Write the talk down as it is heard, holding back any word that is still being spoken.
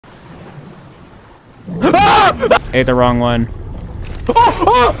Hit the wrong one.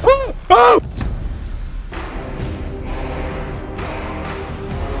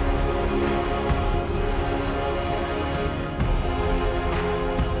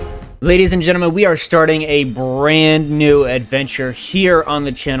 Ladies and gentlemen, we are starting a brand new adventure here on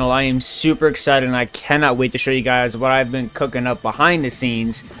the channel. I am super excited and I cannot wait to show you guys what I've been cooking up behind the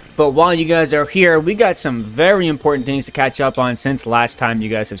scenes. But while you guys are here, we got some very important things to catch up on since last time you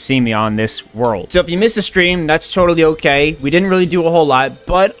guys have seen me on this world. So if you missed the stream, that's totally okay. We didn't really do a whole lot,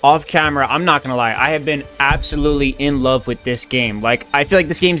 but off camera, I'm not gonna lie, I have been absolutely in love with this game. Like, I feel like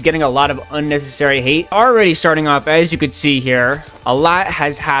this game's getting a lot of unnecessary hate. Already starting off, as you could see here, a lot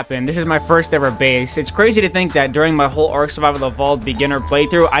has happened. This is my first ever base. It's crazy to think that during my whole Ark Survival Evolved beginner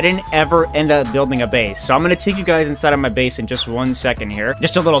playthrough, I didn't ever end up building a base. So I'm going to take you guys inside of my base in just 1 second here.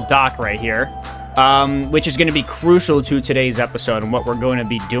 Just a little dock right here, which is going to be crucial to today's episode and what we're going to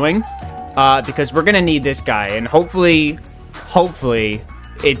be doing, because we're going to need this guy, and hopefully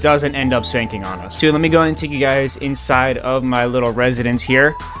it doesn't end up sinking on us. So let me go and take you guys inside of my little residence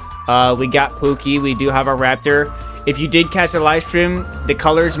here. We got Pookie. We do have our Raptor. If you did catch the live stream, the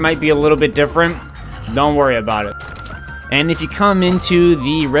colors might be a little bit different. Don't worry about it. And if you come into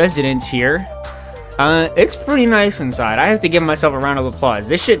the residence here, it's pretty nice inside. I have to give myself a round of applause.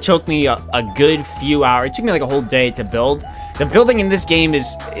 This shit took me a good few hours. It took me like a whole day to build. The building in this game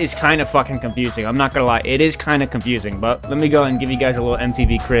is kind of fucking confusing. I'm not gonna lie, it is kind of confusing. But let me go and give you guys a little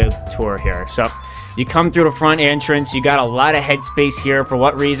MTV crib tour here. So you come through the front entrance. You got a lot of headspace here. For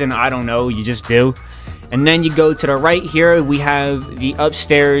what reason, I don't know. You just do. And then you go to the right here, we have the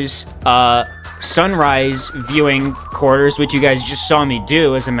upstairs sunrise viewing quarters, which you guys just saw me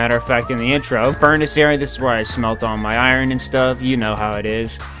do, as a matter of fact, in the intro. Furnace area, this is where I smelt all my iron and stuff. You know how it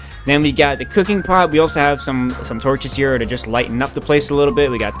is. Then we got the cooking pot. We also have some torches here to just lighten up the place a little bit.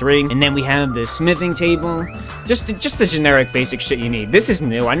 We got 3. And then we have the smithing table. Just the generic basic shit you need. This is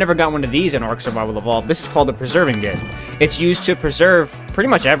new. I never got one of these in Ark Survival Evolved. This is called a preserving bin. It's used to preserve pretty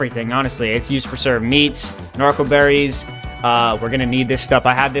much everything, honestly. It's used to preserve meats, narco berries. We're going to need this stuff.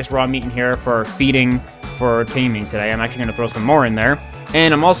 I have this raw meat in here for feeding, for taming today. I'm actually going to throw some more in there.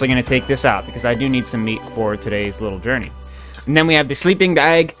 And I'm also going to take this out because I do need some meat for today's little journey. And then we have the sleeping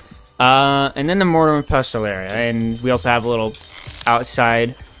bag. And then the mortar and pestle area, and we also have a little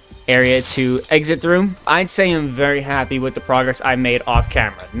outside area to exit through. I'd say I'm very happy with the progress I made off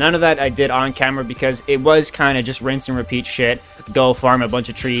camera. None of that I did on camera because it was kind of just rinse and repeat shit. Go farm a bunch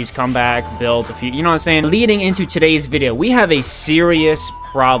of trees, come back, build a few, you know what I'm saying? Leading into today's video, we have a serious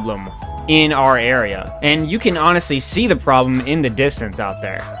problem in our area, and you can honestly see the problem in the distance out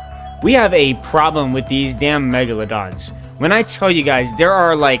there. We have a problem with these damn megalodons. When I tell you guys, there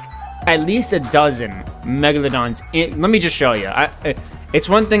are like at least a dozen megalodons let me just show you. It's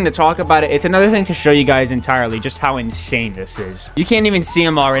one thing to talk about it, it's another thing to show you guys entirely just how insane this is. You can't even see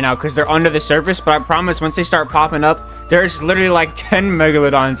them all right now because they're under the surface, but I promise once they start popping up, there's literally like 10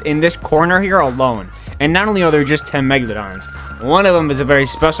 megalodons in this corner here alone. And not only are there just 10 megalodons, one of them is a very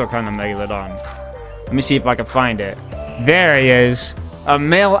special kind of megalodon. Let me see if I can find it. There he is. A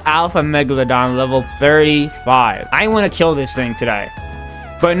male alpha megalodon level 35. I want to kill this thing today.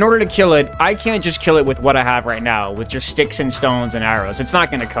 But in order to kill it, I can't just kill it with what I have right now, with just sticks and stones and arrows. It's not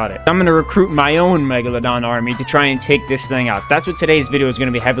going to cut it. I'm going to recruit my own Megalodon army to try and take this thing out. That's what today's video is going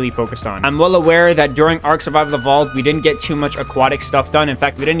to be heavily focused on. I'm well aware that during Ark Survival Evolved, we didn't get too much aquatic stuff done. In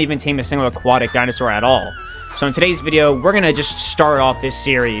fact, we didn't even tame a single aquatic dinosaur at all. So in today's video, we're going to just start off this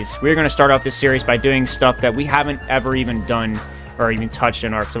series. We're going to start off this series by doing stuff that we haven't ever even done or even touched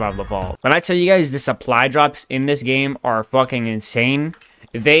in Ark Survival Evolved. When I tell you guys the supply drops in this game are fucking insane,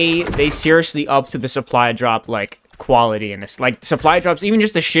 they seriously up to the supply drop like quality in this. Like supply drops, even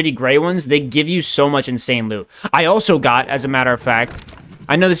just the shitty gray ones, they give you so much insane loot. I also got, as a matter of fact,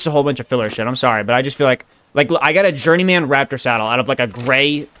 I know this is a whole bunch of filler shit, I'm sorry, but I just feel like I got a Journeyman Raptor saddle out of like a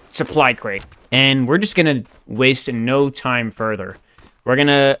gray supply crate, and we're just gonna waste no time further. We're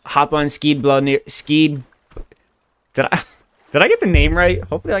gonna hop on Did I get the name right?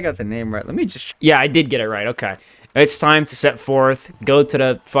 Hopefully I got the name right. Let me just... Yeah, I did get it right. Okay. It's time to set forth, go to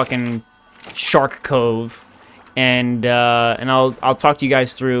the fucking Shark Cove, and I'll talk to you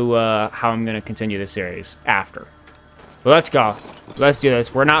guys through how I'm going to continue this series after. But let's go. Let's do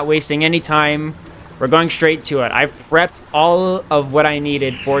this. We're not wasting any time. We're going straight to it. I've prepped all of what I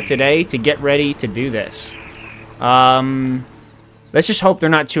needed for today to get ready to do this. Let's just hope they're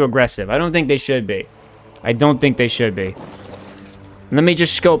not too aggressive. I don't think they should be. I don't think they should be. Let me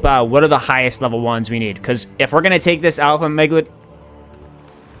just scope out what are the highest level ones we need. Because if we're going to take this alpha megalodon...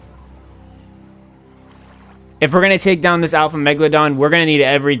 If we're going to take down this alpha megalodon, we're going to need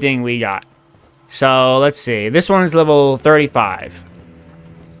everything we got. So, let's see. This one's level 35.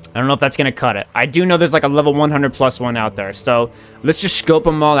 I don't know if that's going to cut it. I do know there's like a level 100 plus one out there. So, let's just scope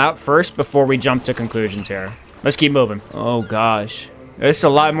them all out first before we jump to conclusions here. Let's keep moving. Oh, gosh. It's a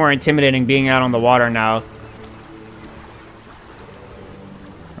lot more intimidating being out on the water now.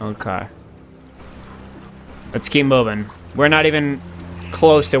 Okay. Let's keep moving. We're not even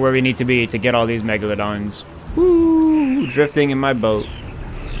close to where we need to be to get all these megalodons. Woo! Drifting in my boat.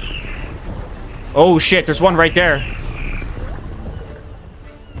 Oh, shit. There's one right there.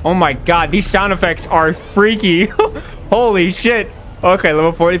 Oh, my God. These sound effects are freaky. Holy shit. Okay,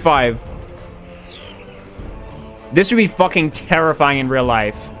 level 45. This would be fucking terrifying in real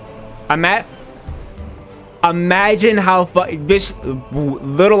life. Imagine how this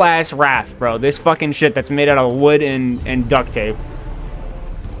little ass raft, bro. This fucking shit that's made out of wood and duct tape.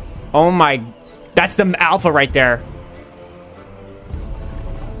 Oh my, that's the alpha right there.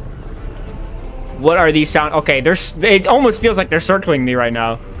 What are these sound? Okay, it almost feels like they're circling me right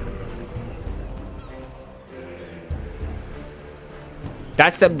now.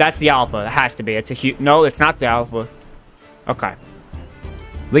 That's the alpha. It has to be. It's a huge. No, it's not the alpha. Okay.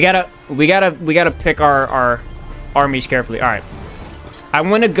 We gotta pick our armies carefully. All right. I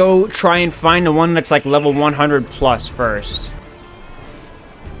want to go try and find the one that's like level 100 plus first.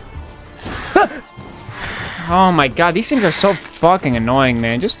 Oh my God, these things are so fucking annoying,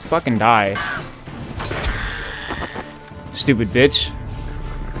 man. Just fucking die. Stupid bitch.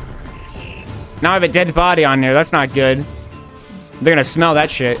 Now I have a dead body on there. That's not good. They're gonna smell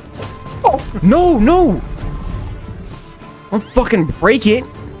that shit. Oh, no, no! Don't fucking break it.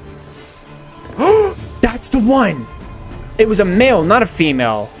 That's the one! It was a male, not a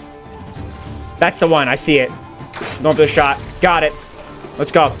female. That's the one, I see it. Going for the shot. Got it.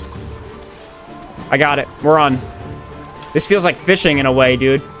 Let's go. I got it. We're on. This feels like fishing in a way,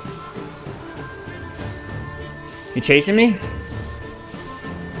 dude. You chasing me?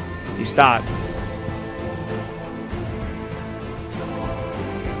 He stopped.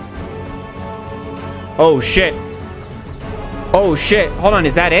 Oh, shit. Oh, shit. Hold on,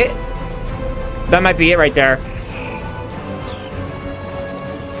 is that it? That might be it right there.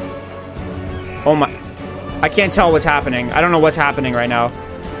 Oh, my. I can't tell what's happening. I don't know what's happening right now.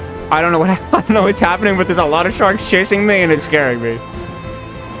 I don't know what's happening, but there's a lot of sharks chasing me, and it's scaring me.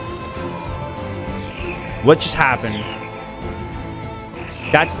 What just happened?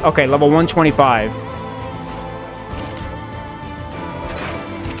 That's... Okay, level 125.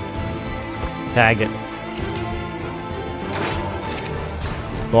 Tag it.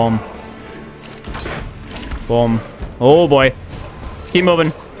 Boom. Boom. Oh boy. Let's keep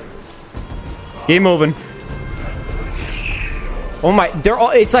moving. Keep moving. Oh my, they're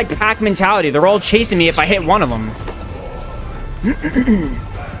all, it's like pack mentality. They're all chasing me if I hit one of them.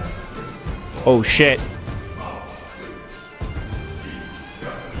 Oh shit.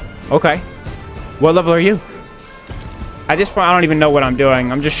 Okay. What level are you? At this point, I don't even know what I'm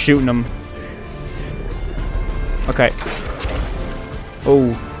doing. I'm just shooting them. Okay.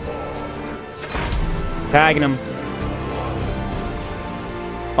 Oh. Tagging him.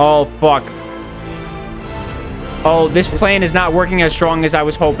 Oh, fuck. Oh, this plan is not working as strong as I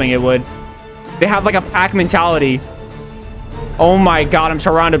was hoping it would. They have like a pack mentality. Oh my God, I'm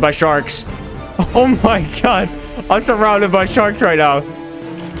surrounded by sharks. Oh my God. I'm surrounded by sharks right now.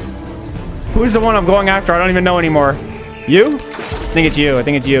 Who's the one I'm going after? I don't even know anymore. You? I think it's you. I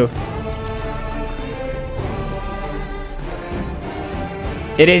think it's you.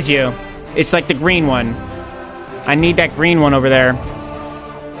 It is you. It's like the green one. I need that green one over there.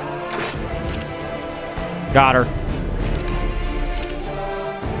 Got her.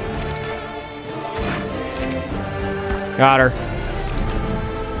 Got her.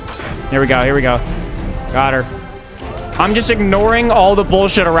 Here we go. Here we go. Got her. I'm just ignoring all the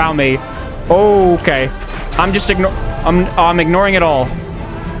bullshit around me. Okay. I'm just I'm ignoring it all.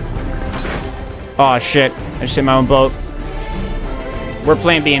 Oh shit. I just hit my own boat. We're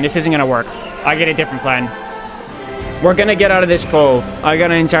plan B, and this isn't gonna work. I get a different plan. We're gonna get out of this cove. I got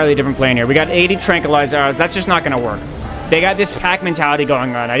an entirely different plan here. We got 80 tranquilizer arrows. That's just not gonna work. They got this pack mentality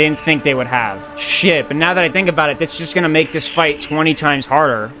going on. I didn't think they would have. Shit, but now that I think about it, that's just gonna make this fight 20 times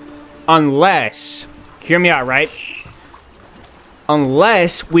harder. Unless... Hear me out, right?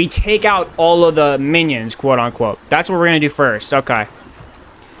 Unless we take out all of the minions, quote-unquote. That's what we're gonna do first. Okay.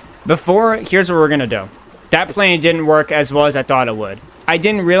 Here's what we're gonna do. That plan didn't work as well as I thought it would. I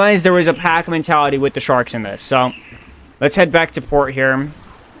didn't realize there was a pack mentality with the sharks in this, so... Let's head back to port here.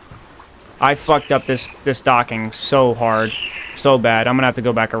 I fucked up this docking so hard. So bad. I'm gonna have to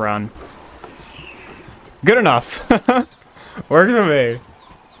go back around. Good enough. Works for me.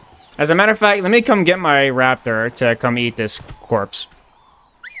 As a matter of fact, let me come get my raptor to come eat this corpse.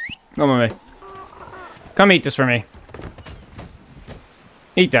 Come on, me. Come eat this for me.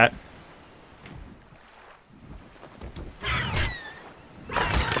 Eat that.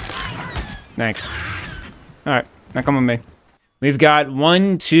 Thanks. Alright, now come with me. We've got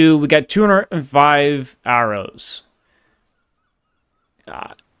we got 205 arrows.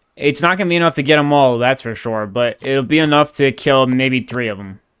 It's not going to be enough to get them all, that's for sure, but it'll be enough to kill maybe 3 of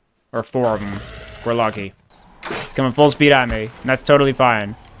them. Or 4 of them, if we're lucky. It's coming full speed at me, and that's totally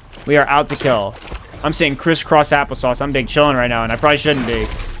fine. We are out to kill. I'm saying crisscross applesauce. I'm big chilling right now, and I probably shouldn't be.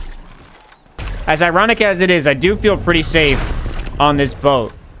 As ironic as it is, I do feel pretty safe on this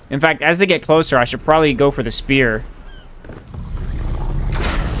boat. In fact, as they get closer, I should probably go for the spear.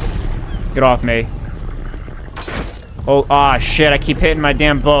 Get off me. Oh, ah, shit. I keep hitting my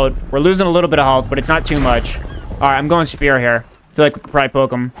damn boat. We're losing a little bit of health, but it's not too much. Alright, I'm going spear here. I feel like we could probably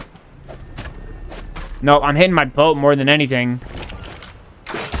poke him. Nope, I'm hitting my boat more than anything.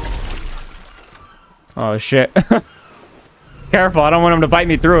 Oh, shit. Careful, I don't want him to bite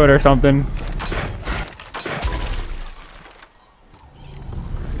me through it or something.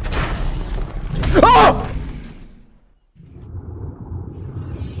 Oh!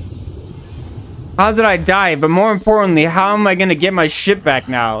 How did I die? But more importantly, how am I gonna get my ship back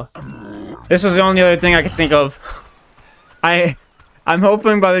now? This was the only other thing I could think of. I'm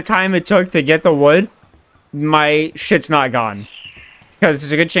hoping by the time it took to get the wood, my shit's not gone. Because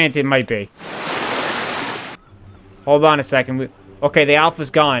there's a good chance it might be. Hold on a second. Okay, the alpha's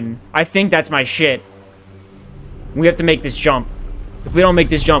gone. I think that's my shit. We have to make this jump. If we don't make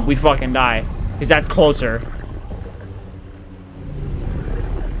this jump, we fucking die. Because that's closer.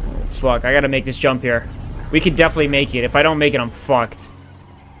 Oh, fuck. I gotta make this jump here. We could definitely make it. If I don't make it, I'm fucked.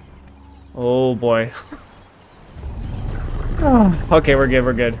 Oh, boy. Okay, we're good,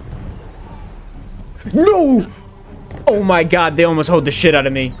 we're good. No! Oh my god, they almost hold the shit out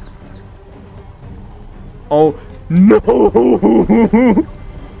of me. Oh, no!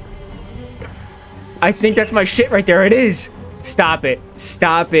 I think that's my shit right there. It is. Stop it.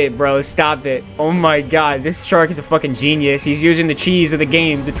 Stop it, bro. Stop it. Oh my god, this shark is a fucking genius. He's using the cheese of the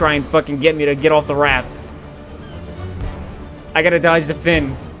game to try and fucking get me to get off the raft. I gotta dodge the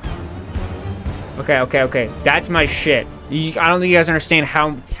fin. Okay. That's my shit. I don't think you guys understand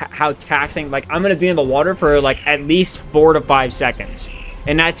how taxing. Like, I'm gonna be in the water for like at least 4 to 5 seconds,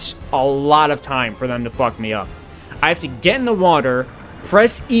 and that's a lot of time for them to fuck me up. I have to get in the water,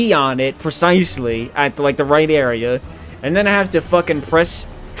 press E on it precisely at like the right area, and then I have to fucking press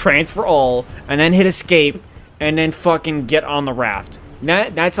transfer all, and then hit escape, and then fucking get on the raft.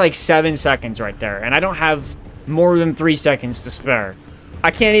 That's like 7 seconds right there, and I don't have more than 3 seconds to spare. I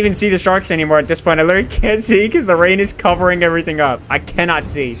can't even see the sharks anymore at this point. I literally can't see because the rain is covering everything up. I cannot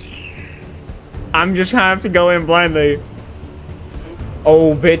see. I'm just gonna have to go in blindly.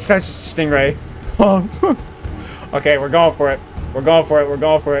 Oh, bitch, that's just a stingray. Okay, we're going for it. We're going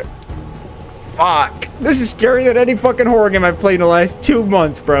for it. Fuck. This is scarier than any fucking horror game I've played in the last 2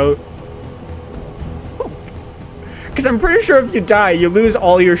 months, bro. Because I'm pretty sure if you die, you lose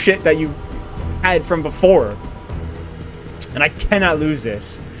all your shit that you had from before. And I cannot lose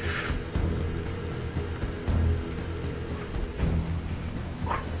this.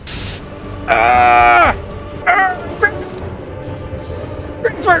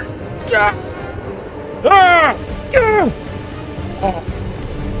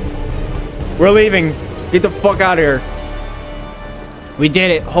 We're leaving. Get the fuck out of here. We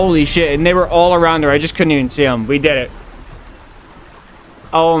did it. Holy shit. And they were all around there. I just couldn't even see them. We did it.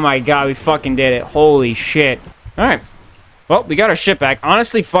 Oh my god. We fucking did it. Holy shit. Alright. Well, we got our ship back.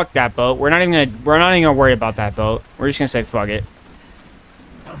 Honestly, fuck that boat. We're not even gonna worry about that boat. We're just gonna say fuck it.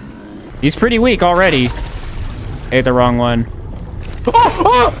 He's pretty weak already. Hit the wrong one.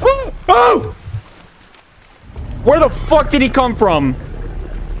 Oh! Where the fuck did he come from?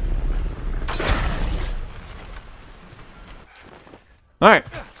 Alright.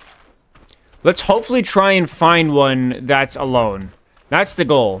 Let's hopefully try and find one that's alone. That's the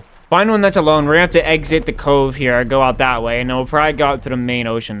goal. Find one that's alone. We're gonna have to exit the cove here, go out that way, and then we'll probably go out to the main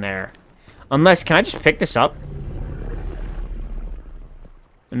ocean there. Unless, can I just pick this up?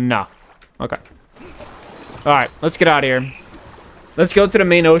 No. Okay. Alright, let's get out of here. Let's go to the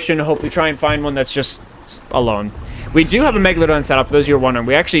main ocean and hopefully try and find one that's just alone. We do have a Megalodon saddle, for those of you who are wondering.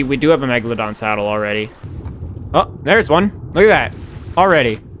 We do have a Megalodon saddle already. Oh, there's one. Look at that.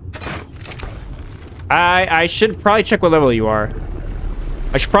 Already. I should probably check what level you are.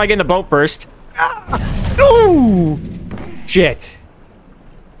 I should probably get in the boat first. Ooh! Shit.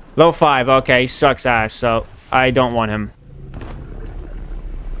 Low 5. Okay, sucks ass, so I don't want him.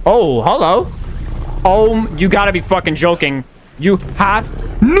 Oh, hello. Oh, you gotta be fucking joking. You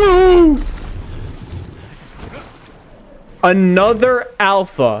have... No! Another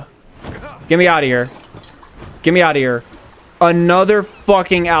alpha. Get me out of here. Get me out of here. Another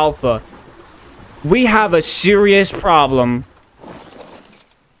fucking alpha. We have a serious problem.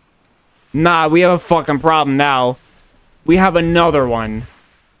 Nah, we have a fucking problem now. We have another one.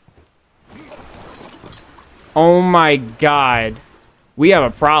 Oh my god. We have a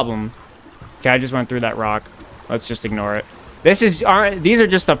problem. Okay, I just went through that rock. Let's just ignore it. These are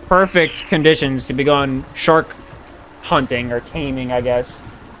just the perfect conditions to be going shark hunting or taming, I guess.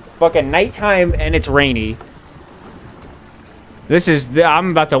 Fucking nighttime and it's rainy.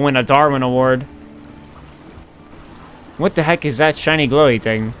 I'm about to win a Darwin Award. What the heck is that shiny glowy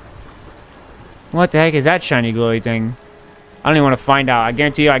thing? What the heck is that shiny glowy thing? I don't even want to find out. I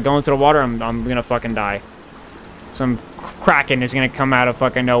guarantee you, I go into the water, I'm gonna fucking die. Some kraken is gonna come out of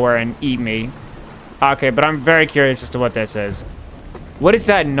fucking nowhere and eat me. Okay, but I'm very curious as to what this is. What is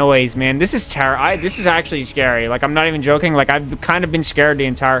that noise, man? This is this is actually scary. Like, I'm not even joking. Like, I've kind of been scared the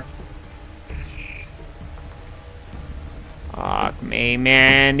entire... Fuck me,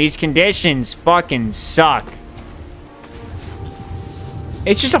 man. These conditions fucking suck.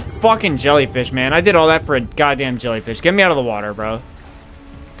 It's just a fucking jellyfish, man. I did all that for a goddamn jellyfish. Get me out of the water, bro.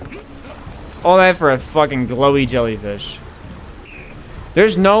 All that for a fucking glowy jellyfish.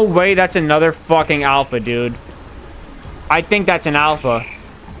 There's no way that's another fucking alpha, dude. I think that's an alpha.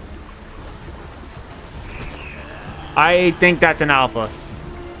 I think that's an alpha.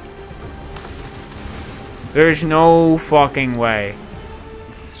 There's no fucking way.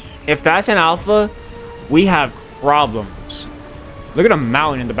 If that's an alpha, we have problems. Look at a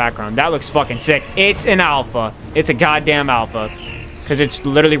mountain in the background. That looks fucking sick. It's an alpha. It's a goddamn alpha. Because it's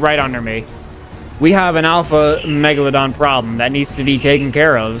literally right under me. We have an alpha megalodon problem that needs to be taken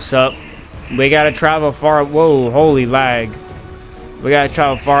care of. So, we gotta travel far... Whoa, holy lag. We gotta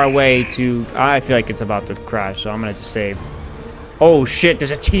travel far away to... I feel like it's about to crash, so I'm gonna just save. Oh shit,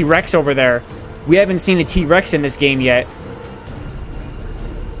 there's a T-Rex over there. We haven't seen a T-Rex in this game yet.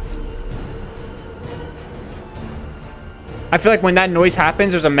 I feel like when that noise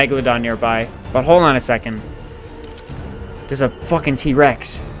happens, there's a megalodon nearby. But hold on a second. There's a fucking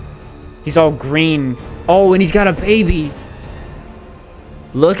T-Rex. He's all green. Oh, and he's got a baby.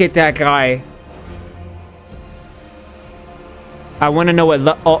 Look at that guy. I want to know what...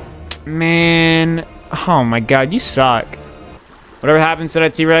 Oh, man. Oh, my God. You suck. Whatever happens to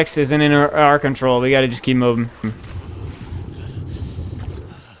that T-Rex isn't in our control. We got to just keep moving.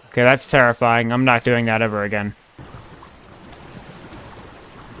 Okay, that's terrifying. I'm not doing that ever again.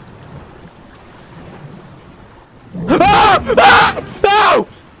 Ah! Ah! No!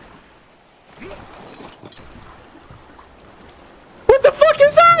 What the fuck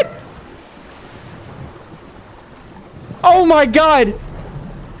is that? Oh my god!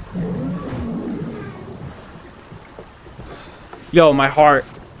 Yo, my heart.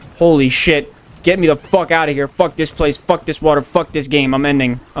 Holy shit. Get me the fuck out of here. Fuck this place. Fuck this water. Fuck this game. I'm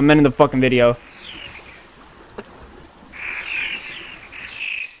ending the fucking video.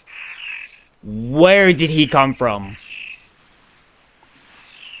 Where did he come from?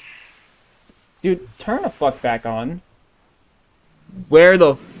 Dude, turn the fuck back on. Where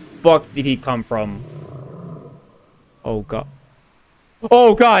the fuck did he come from? Oh god.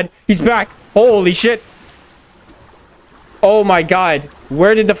 Oh god, he's back. Holy shit. Oh my god.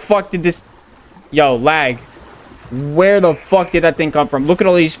 Where did the fuck did this... Yo, lag. Where the fuck did that thing come from? Look at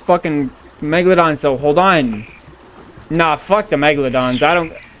all these fucking megalodons though. Hold on. Nah, fuck the megalodons. I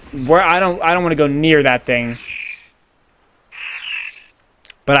don't want to go near that thing.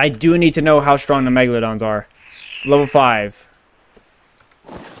 But I do need to know how strong the megalodons are. Level 5.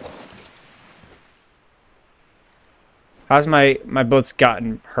 How's my boat's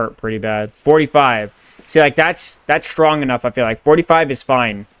gotten hurt pretty bad? 45. See, like that's strong enough, I feel like. 45 is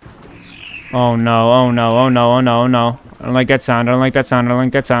fine. Oh no, oh no, oh no, oh no, oh no. I don't like that sound, I don't like that sound, I don't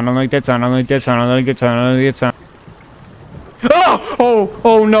like that sound, I don't like that sound, I don't like that sound, I don't like that sound, I don't like that sound. Oh! Oh!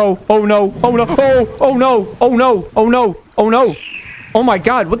 Oh no! Oh no! Oh no! Oh! Oh no! Oh no! Oh no! Oh no! Oh my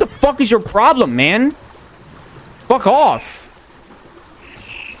god, what the fuck is your problem, man? Fuck off!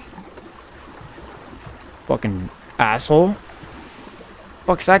 Fucking asshole.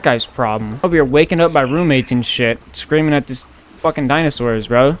 Fuck's that guy's problem? Over here waking up my roommates and shit, screaming at this fucking dinosaurs,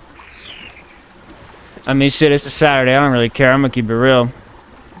 bro. I mean, shit, it's a Saturday, I don't really care, I'm gonna keep it real.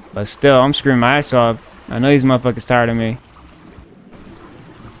 But still, I'm screaming my ass off. I know these motherfuckers tired of me.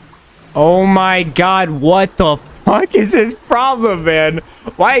 Oh my god, what the fuck is his problem, man?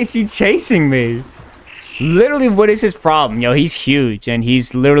 Why is he chasing me? Literally, what is his problem? Yo, he's huge, and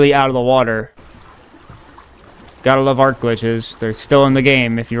he's literally out of the water. Gotta love arc glitches. They're still in the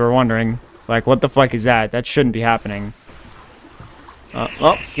game, if you were wondering. Like, what the fuck is that? That shouldn't be happening.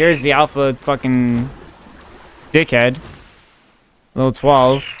 Oh, here's the alpha fucking dickhead. Level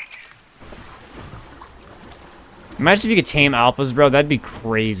 12. Imagine if you could tame alphas, bro. That'd be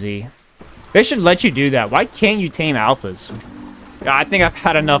crazy. They should let you do that. Why can't you tame alphas? I think I've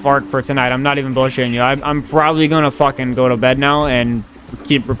had enough arc for tonight. I'm not even bullshitting you. I'm probably gonna fucking go to bed now and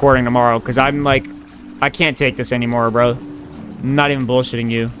keep recording tomorrow. Because I'm like, I can't take this anymore, bro. I'm not even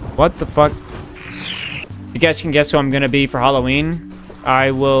bullshitting you. What the fuck? You guys can guess who I'm gonna be for Halloween. I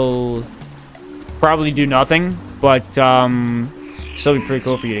will probably do nothing. But, still be pretty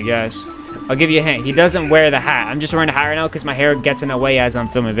cool for you to guess. I'll give you a hint. He doesn't wear the hat. I'm just wearing the hat right now because my hair gets in the way as I'm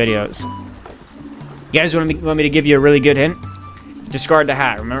filming videos. You guys want me to give you a really good hint? Discard the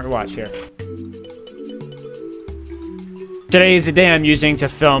hat. Remember, watch here. Today is the day I'm using to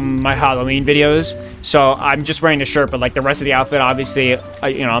film my Halloween videos. So I'm just wearing the shirt, but like the rest of the outfit, obviously,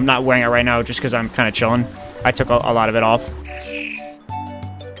 I'm not wearing it right now just because I'm kind of chilling. I took a lot of it off.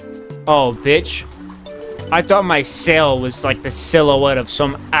 Oh, bitch. I thought my sail was like the silhouette of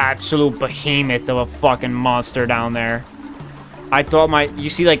some absolute behemoth of a fucking monster down there. I thought you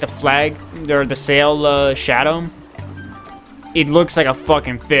see like the flag, or the sail shadow? It looks like a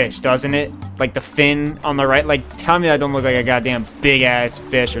fucking fish, doesn't it? Like the fin on the right. Like, tell me that don't look like a goddamn big ass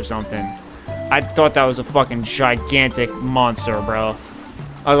fish or something. I thought that was a fucking gigantic monster, bro.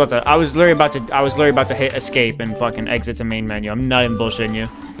 I was literally about to hit escape and fucking exit the main menu. I'm not even bullshitting you.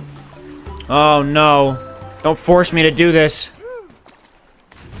 Oh no. Don't force me to do this.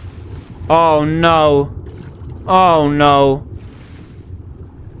 Oh no. Oh no.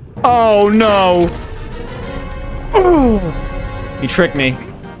 Oh no. Oh. You tricked me.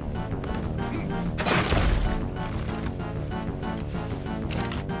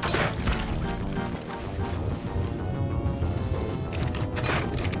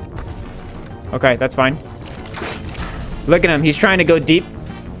 Okay, that's fine. Look at him. He's trying to go deep.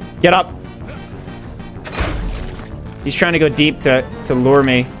 Get up. He's trying to go deep to lure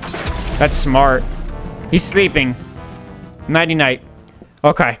me. That's smart. He's sleeping. Nighty-night.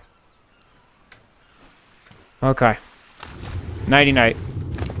 Okay. Okay. Nighty-night.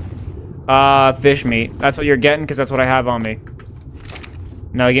 Fish meat. That's what you're getting, because that's what I have on me.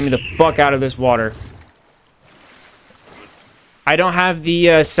 Now get me the fuck out of this water. I don't have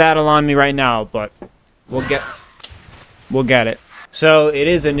the saddle on me right now, but we'll get it. So it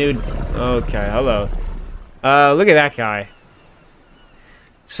is a new. Okay, hello. Look at that guy.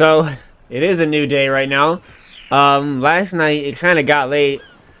 So it is a new day right now. Last night it kind of got late.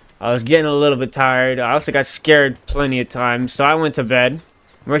 I was getting a little bit tired. I also got scared plenty of times, so I went to bed.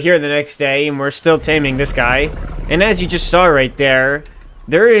 We're here the next day, and we're still taming this guy. And as you just saw right there,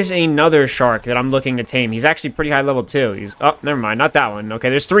 there is another shark that I'm looking to tame. He's actually pretty high level too. He's never mind, not that one. Okay,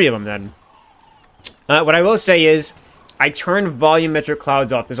 there's 3 of them then. What I will say is, I turned volumetric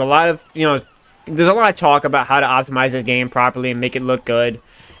clouds off. There's a lot of talk about how to optimize the game properly and make it look good.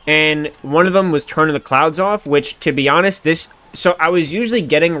 And one of them was turning the clouds off, which, to be honest, so I was usually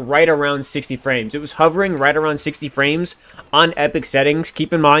getting right around 60 frames. It was hovering right around 60 frames on epic settings.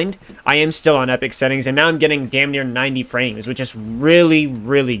 Keep in mind, I am still on epic settings, and now I'm getting damn near 90 frames, which is really,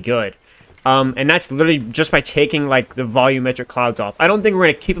 really good. And that's literally just by taking, like, the volumetric clouds off. I don't think we're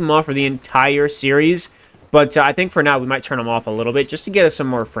going to keep them off for the entire series, but I think for now we might turn them off a little bit just to get us some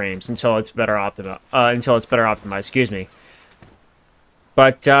more frames until it's better optimized, excuse me.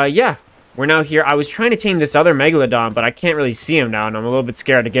 But, yeah. We're now here. I was trying to tame this other Megalodon, but I can't really see him now, and I'm a little bit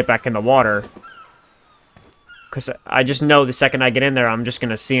scared to get back in the water. Because I just know the second I get in there, I'm just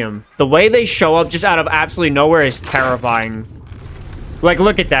going to see him. The way they show up just out of absolutely nowhere is terrifying. Like,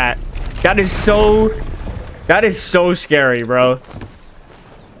 look at that. That is so scary, bro.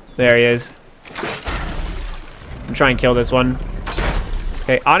 There he is. I'm trying to kill this one.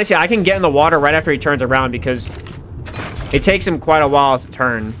 Okay, honestly, I can get in the water right after he turns around because it takes him quite a while to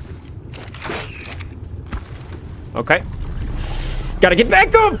turn. Okay. Gotta get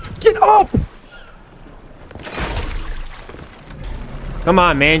back up! Get up! Come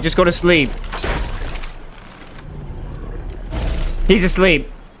on, man. Just go to sleep. He's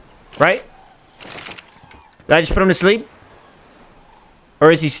asleep. Right? Did I just put him to sleep? Or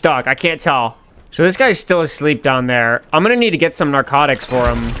is he stuck? I can't tell. So this guy's still asleep down there. I'm gonna need to get some narcotics for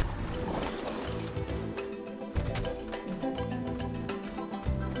him.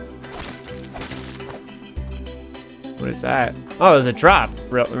 What is that? Oh, there's a drop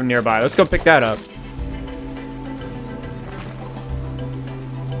nearby. Let's go pick that up.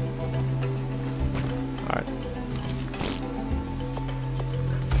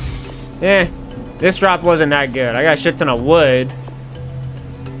 This drop wasn't that good. I got a shit ton of wood.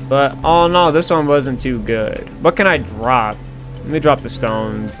 But, oh no, this one wasn't too good. What can I drop? Let me drop the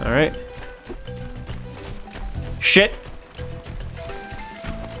stones, alright? Shit.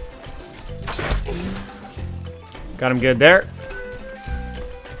 Got him good there.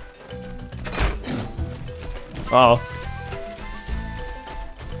 Uh oh.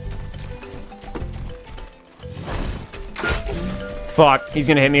 Fuck, he's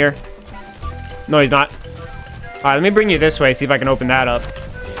gonna hit me here. No, he's not. Alright, let me bring you this way, see if I can open that up.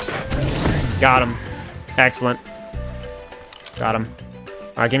 Got him. Excellent. Got him.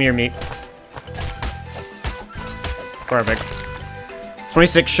 Alright, give me your meat. Perfect.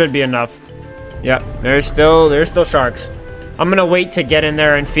 26 should be enough. Yep, there's still sharks. I'm gonna wait to get in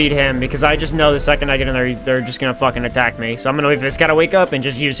there and feed him because I just know the second I get in there, they're just gonna fucking attack me. So I'm gonna wait for this guy to wake up and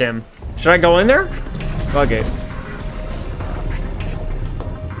just use him. Should I go in there? Okay.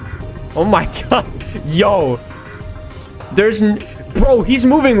 Oh my god. Yo. Bro, he's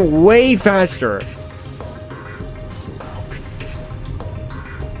moving way faster.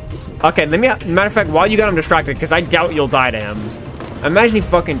 Okay, matter of fact, while you got him distracted, because I doubt you'll die to him. Imagine he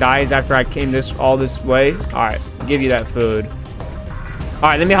fucking dies after I came all this way. Alright, give you that food.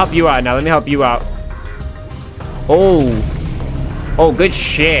 Alright, let me help you out now. Let me help you out. Oh. Oh, good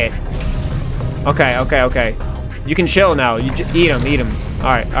shit. Okay, okay, okay. You can chill now. You eat him, eat him.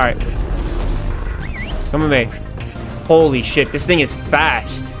 Alright, alright. Come with me. Holy shit, this thing is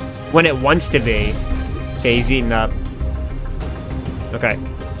fast. When it wants to be. Okay, he's eating up. Okay.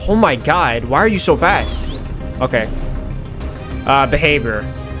 Oh my god, why are you so fast? Okay. Behavior.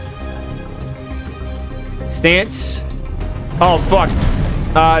 Stance. Oh, fuck.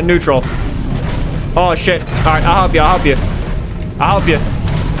 Neutral. Oh, shit. Alright, I'll help you, I'll help you. I'll help you.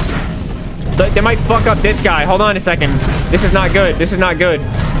 They might fuck up this guy. Hold on a second. This is not good. This is not good.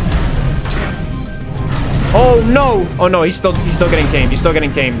 Oh, no. Oh, no, he's still getting tamed. He's still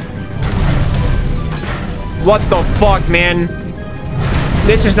getting tamed. What the fuck, man?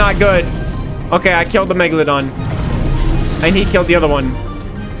 This is not good. Okay, I killed the Megalodon. And he killed the other one.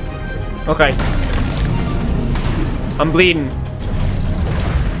 Okay. I'm bleeding.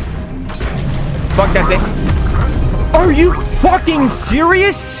 Fuck that thing. Are you fucking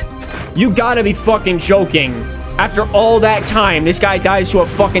serious? You gotta be fucking joking. After all that time, this guy dies to a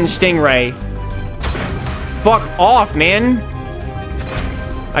fucking stingray. Fuck off, man.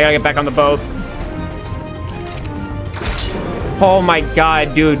 I gotta get back on the boat. Oh my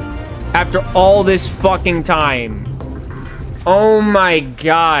god, dude. After all this fucking time. Oh my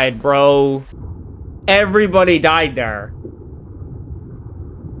god, bro. Everybody died there.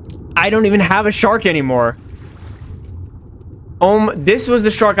 I don't even have a shark anymore. This was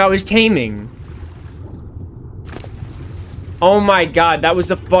the shark I was taming. Oh my god, that was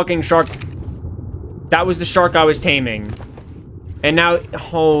the fucking shark. That was the shark I was taming. And now,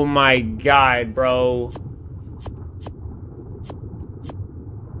 oh my god, bro.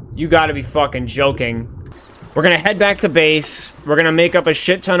 You gotta be fucking joking. We're gonna head back to base. We're gonna make up a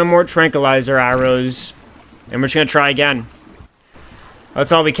shit ton of more tranquilizer arrows. And we're just gonna try again.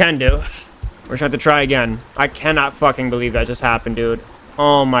 That's all we can do. We're just gonna have to try again. I cannot fucking believe that just happened, dude.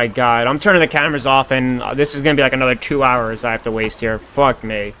 Oh my god. I'm turning the cameras off and this is gonna be like another 2 hours I have to waste here. Fuck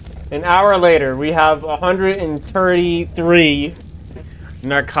me. An hour later, we have 133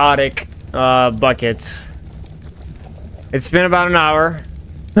 narcotic buckets. It's been about an hour.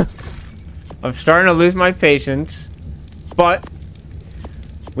 I'm starting to lose my patience, but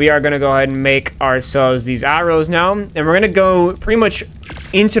we are going to go ahead and make ourselves these arrows now, and we're going to go pretty much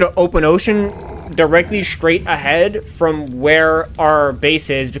into the open ocean directly straight ahead from where our base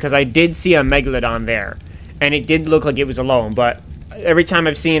is, because I did see a Megalodon there, and it did look like it was alone, but every time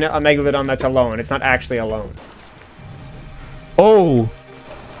I've seen a Megalodon that's alone, it's not actually alone. Oh!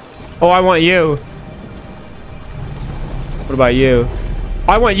 Oh, I want you. What about you?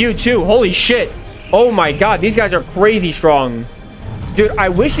 I want you too. Holy shit. Oh my god, these guys are crazy strong. Dude, I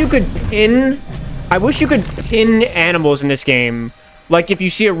wish you could pin animals in this game. Like if you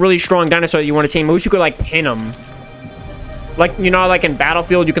see a really strong dinosaur that you want to tame, I wish you could like pin them. Like, you know, like in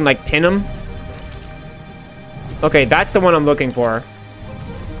Battlefield you can like pin them. Okay, that's the one I'm looking for.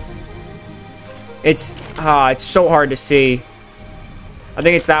 It's so hard to see. I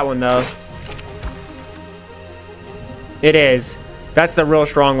think it's that one though. It is. That's the real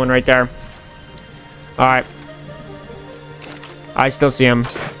strong one right there. Alright. I still see him.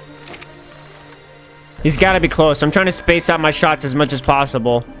 He's got to be close. I'm trying to space out my shots as much as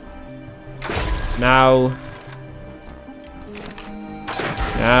possible. Now.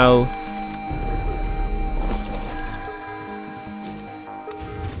 Now.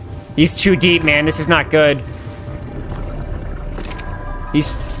 He's too deep, man. This is not good.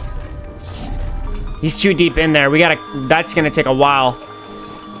 He's too deep in there. We gotta... That's gonna take a while.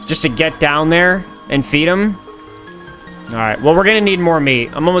 Just to get down there and feed him. Alright, well, we're gonna need more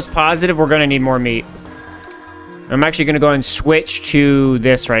meat. I'm almost positive we're gonna need more meat. I'm actually gonna go ahead and switch to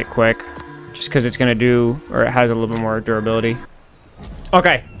this right quick. Just because it's gonna do... Or it has a little bit more durability.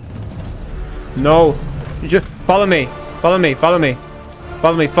 Okay. No. Just follow me. Follow me. Follow me.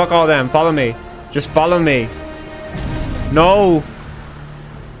 Follow me. Fuck all them. Follow me. Just follow me. No.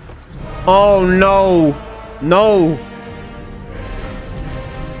 Oh, no. No.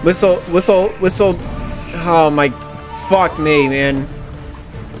 Whistle. Whistle. Whistle. Oh, my... Fuck me, man.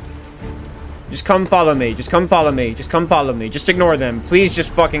 Just come follow me. Just come follow me. Just come follow me. Just ignore them. Please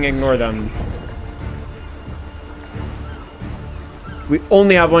just fucking ignore them. We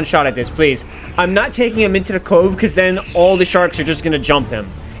only have one shot at this, please. I'm not taking him into the cove because then all the sharks are just gonna jump him.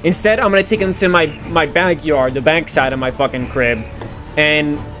 Instead, I'm gonna take him to my backyard, the backside of my fucking crib,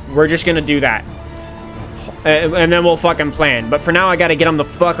 and we're just gonna do that. And then we'll fucking plan. But for now, I gotta get him the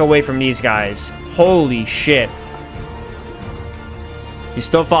fuck away from these guys. Holy shit. He's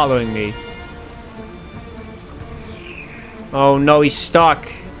still following me. Oh no, he's stuck.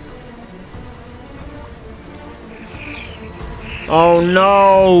 Oh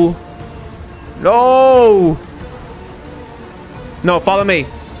no! No! No, follow me.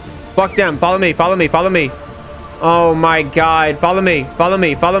 Fuck them. Follow me. Follow me. Follow me. Oh my god. Follow me. Follow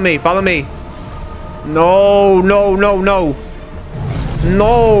me. Follow me. Follow me. No, no, no, no.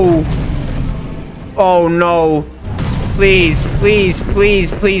 No. Oh no. Please, please,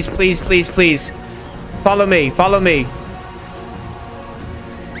 please, please, please, please, please. Follow me. Follow me.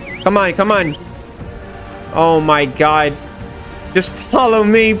 Come on, come on. Oh my god. Just follow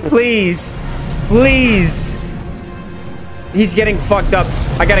me, please. Please. He's getting fucked up.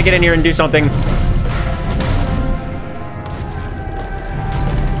 I gotta get in here and do something.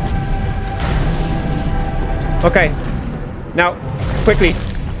 Okay. Now, quickly.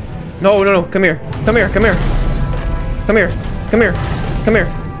 No, no, no. Come here. Come here, come here. Come here. Come here. Come here.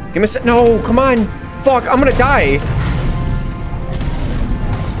 Give me a sec. No, come on. Fuck, I'm gonna die.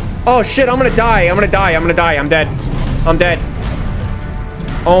 Oh shit, I'm gonna die. I'm gonna die. I'm gonna die. I'm dead. I'm dead.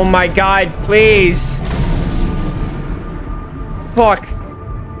 Oh my god, please. Fuck.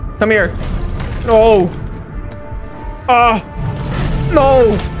 Come here. No.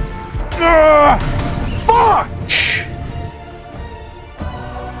 No. Fuck.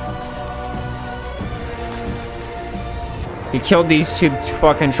 He killed these two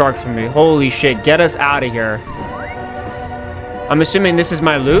fucking sharks for me. Holy shit, get us out of here. I'm assuming this is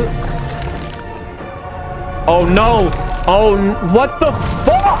my loot. Oh no. Oh, what the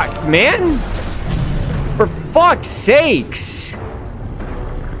fuck, man? For fuck's sakes.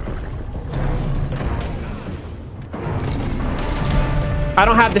 I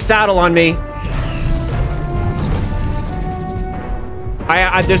don't have the saddle on me.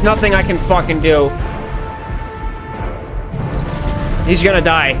 There's nothing I can fucking do. He's gonna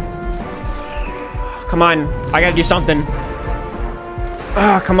die. Come on. I gotta do something.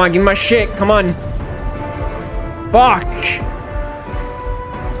 Come on, give me my shit. Come on. Fuck.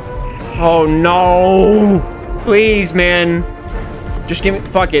 Oh no. Please, man. Just give me,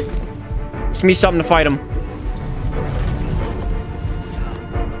 fuck it. Just give me something to fight him.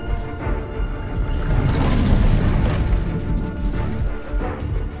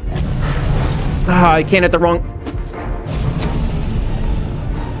 I can't hit the wrong.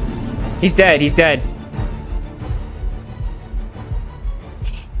 He's dead, he's dead.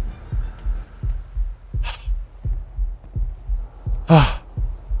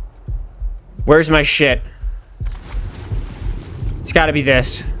 Where's my shit? It's gotta be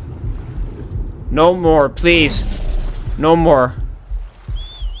this. No more, please. No more.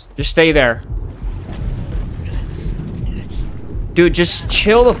 Just stay there. Dude, just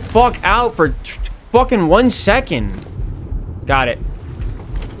chill the fuck out for fucking 1 second. Got it.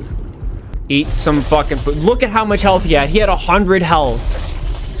 Eat some fucking food. Look at how much health he had. He had 100 health.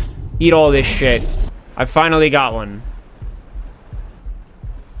 Eat all this shit. I finally got one.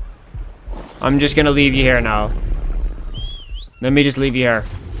 I'm just gonna leave you here now. Let me just leave you here.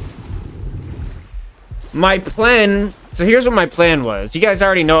 My plan... So here's what my plan was. You guys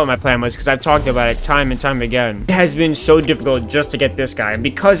already know what my plan was because I've talked about it time and time again. It has been so difficult just to get this guy. And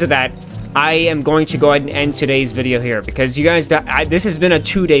because of that, I am going to go ahead and end today's video here. Because you guys... this has been a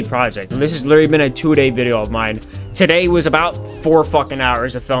 2-day project. This has literally been a 2-day video of mine. Today was about 4 fucking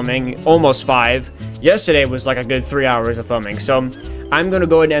hours of filming. Almost 5. Yesterday was like a good 3 hours of filming. So... I'm going to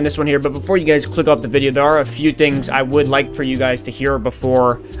go ahead and end this one here, but before you guys click off the video, there are a few things I would like for you guys to hear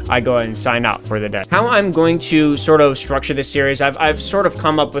before I go ahead and sign out for the day. How I'm going to sort of structure this series, I've sort of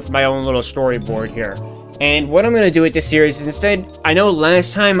come up with my own little storyboard here. And what I'm going to do with this series is instead, I know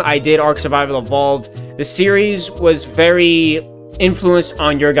last time I did Ark Survival Evolved, the series was very influenced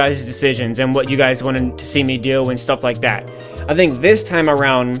on your guys' decisions and what you guys wanted to see me do and stuff like that. I think this time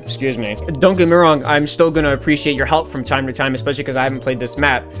around, excuse me, don't get me wrong, I'm still going to appreciate your help from time to time, especially because I haven't played this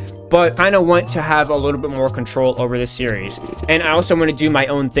map, but kind of want to have a little bit more control over this series. And I also want to do my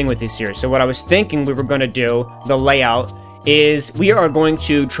own thing with this series. So what I was thinking we were going to do, the layout, is we are going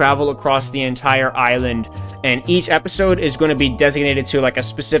to travel across the entire island, and each episode is going to be designated to like a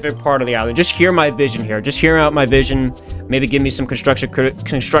specific part of the island. Just hear my vision here. Just hear out my vision. Maybe give me some constructive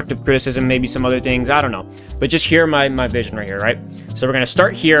criticism, maybe some other things. I don't know. But just hear my vision right here, right? So we're going to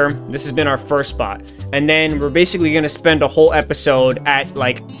start here. This has been our first spot. And then we're basically going to spend a whole episode at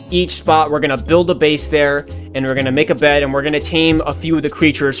like each spot. We're going to build a base there, and we're going to make a bed, and we're going to tame a few of the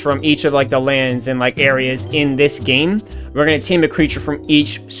creatures from each of like the lands and like areas in this game. We're going to tame a creature from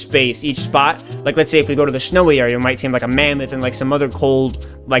each space, each spot. Like, let's say if we go to the snowy area, we might tame like a mammoth and like some other cold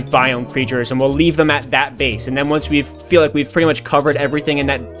like biome creatures, and we'll leave them at that base. And then once we feel like we've pretty much covered everything in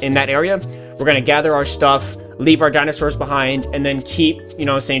that area, we're going to gather our stuff, leave our dinosaurs behind, and then keep, you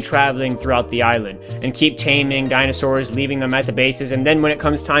know, traveling throughout the island and keep taming dinosaurs, leaving them at the bases. And then when it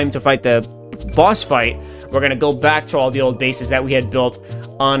comes time to fight the boss fight, we're going to go back to all the old bases that we had built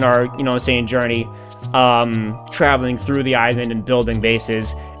on our, you know, journey, traveling through the island and building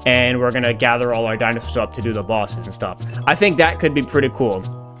bases, and we're going to gather all our dinosaurs up to do the bosses and stuff. I think that could be pretty cool,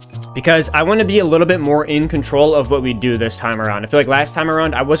 because I want to be a little bit more in control of what we do this time around. I feel like last time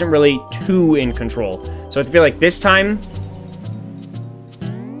around, I wasn't really too in control. So I feel like this time,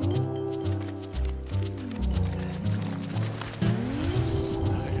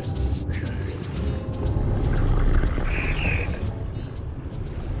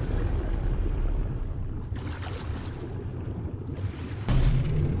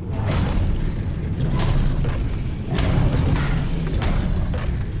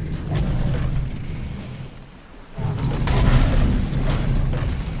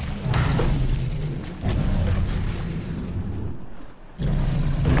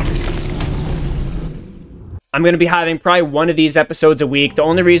 I'm going to be having probably one of these episodes a week. The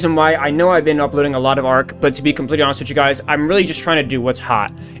only reason why, I know I've been uploading a lot of Ark, but to be completely honest with you guys, I'm really just trying to do what's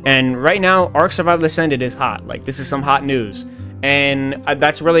hot. And right now, Ark Survival Ascended is hot. Like, this is some hot news. And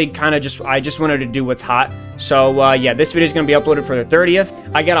that's really kind of just, I just wanted to do what's hot. So, yeah, this video is going to be uploaded for the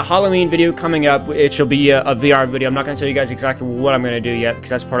 30th. I got a Halloween video coming up. It shall be a VR video. I'm not going to tell you guys exactly what I'm going to do yet, because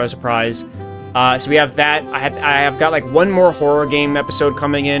that's part of the surprise. So we have that. I have got like one more horror game episode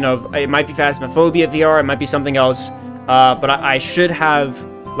coming in. Of it might be Phasmophobia VR, it might be something else. But I should have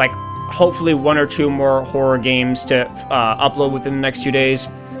like hopefully one or two more horror games to upload within the next 2 days.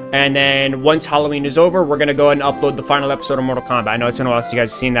 And then once Halloween is over, we're gonna go ahead and upload the final episode of Mortal Kombat. I know it's been a while since you guys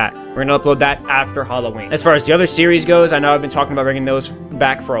have seen that. We're gonna upload that after Halloween. As far as the other series goes, I know I've been talking about bringing those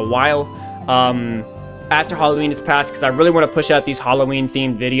back for a while. After Halloween is passed, because I really want to push out these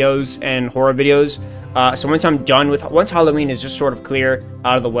Halloween-themed videos and horror videos. So once I'm done with, once Halloween is just sort of clear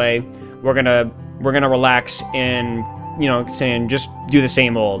out of the way, we're gonna relax and, you know, just do the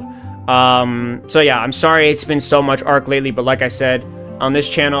same old. So yeah, I'm sorry it's been so much Ark lately, but like I said, on this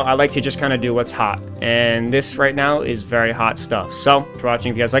channel, I like to just kind of do what's hot, and this right now is very hot stuff. So for watching,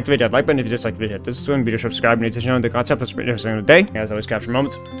 if you guys liked the video, hit like button. If you disliked the video, hit this one. Be sure to subscribe and to know the concept. Let's every single day. As always, capture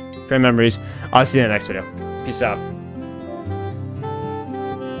moments, frame memories. I'll see you in the next video. Peace out.